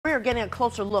We are getting a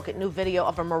closer look at new video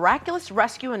of a miraculous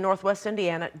rescue in northwest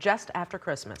Indiana just after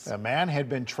Christmas. A man had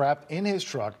been trapped in his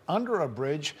truck under a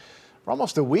bridge for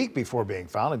almost a week before being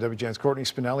found. And WGN's Courtney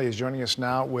Spinelli is joining us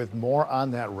now with more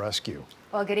on that rescue.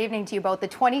 Well, good evening to you both. The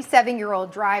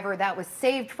 27-year-old driver that was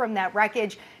saved from that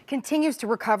wreckage continues to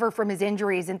recover from his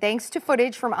injuries. And thanks to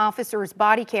footage from officers'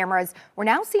 body cameras, we're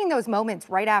now seeing those moments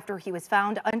right after he was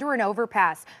found under an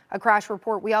overpass. A crash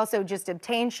report we also just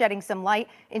obtained shedding some light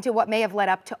into what may have led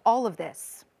up to all of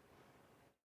this.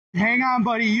 Hang on,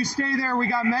 buddy. You stay there. We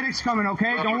got medics coming,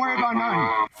 okay? Don't worry about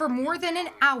nothing. For more than an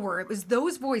hour, it was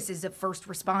those voices of first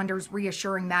responders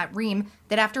reassuring Matt Ream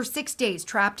that after 6 days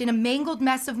trapped in a mangled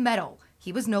mess of metal,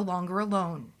 he was no longer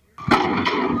alone.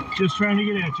 Just trying to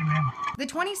get at you, man. The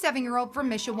 27-year-old from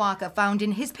Mishawaka found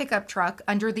in his pickup truck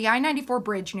under the I-94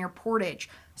 bridge near Portage,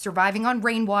 surviving on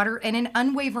rainwater and an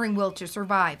unwavering will to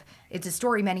survive. It's a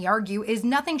story many argue is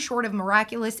nothing short of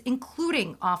miraculous,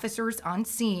 including officers on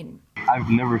scene. I've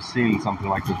never seen something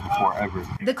like this before, ever.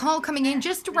 The call coming in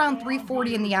just around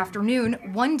 3:40 in the afternoon,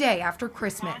 one day after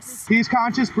Christmas. He's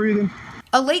conscious, breathing.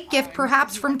 A late gift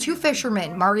perhaps from two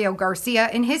fishermen, Mario Garcia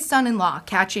and his son-in-law,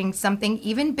 catching something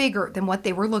even bigger than what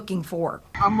they were looking for.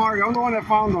 I'm Mario. I'm the one that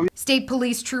found them. State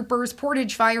police troopers,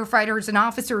 Portage firefighters, and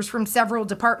officers from several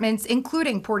departments,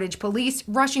 including Portage Police,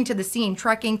 rushing to the scene,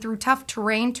 trekking through tough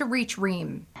terrain to reach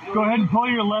Ream. Go ahead and pull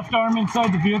your left arm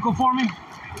inside the vehicle for me.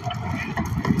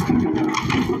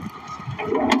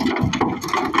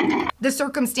 The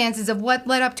circumstances of what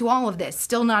led up to all of this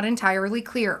still not entirely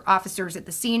clear. Officers at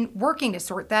the scene working to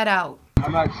sort that out.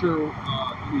 I'm not sure.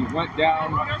 He went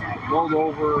down, rolled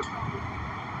over,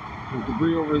 there's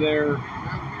debris over there.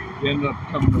 He ended up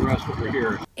coming to rest over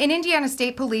here. An Indiana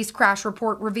State Police crash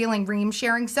report revealing Ream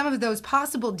sharing some of those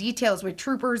possible details with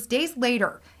troopers days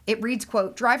later. It reads,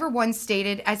 quote, driver one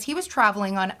stated as he was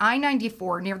traveling on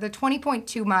I-94 near the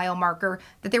 20.2-mile marker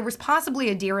that there was possibly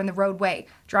a deer in the roadway.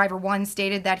 Driver one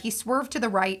stated that he swerved to the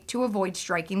right to avoid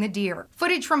striking the deer.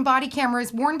 Footage from body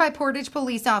cameras worn by Portage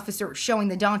police officers showing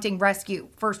the daunting rescue.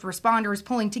 First responders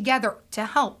pulling together to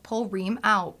help pull Ream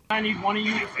out. I need one of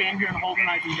you to stand here and hold an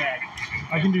ID bag.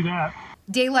 I can do that.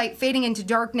 Daylight fading into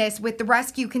darkness with the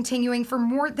rescue continuing for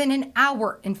more than an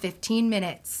hour and 15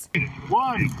 minutes.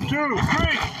 1, 2,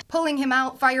 3. Pulling him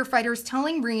out, firefighters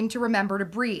telling Ream to remember to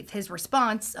breathe. His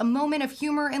response, a moment of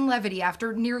humor and levity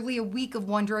after nearly a week of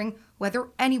wondering whether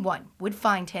anyone would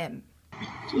find him.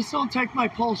 Just don't take my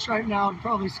pulse right now. It'd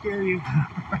probably scare you.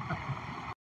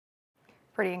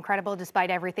 Pretty incredible despite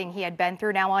everything he had been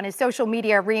through. Now on his social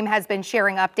media, Ream has been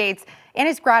sharing updates and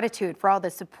his gratitude for all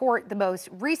the support. The most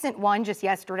recent one just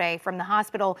yesterday from the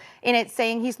hospital, in it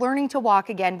saying he's learning to walk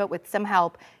again, but with some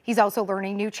help. He's also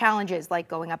learning new challenges like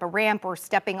going up a ramp or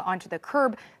stepping onto the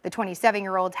curb. The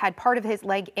 27-year-old had part of his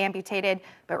leg amputated,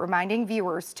 but reminding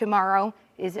viewers tomorrow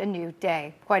is a new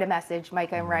day. Quite a message,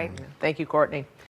 Micah and Ray. Thank you, Courtney.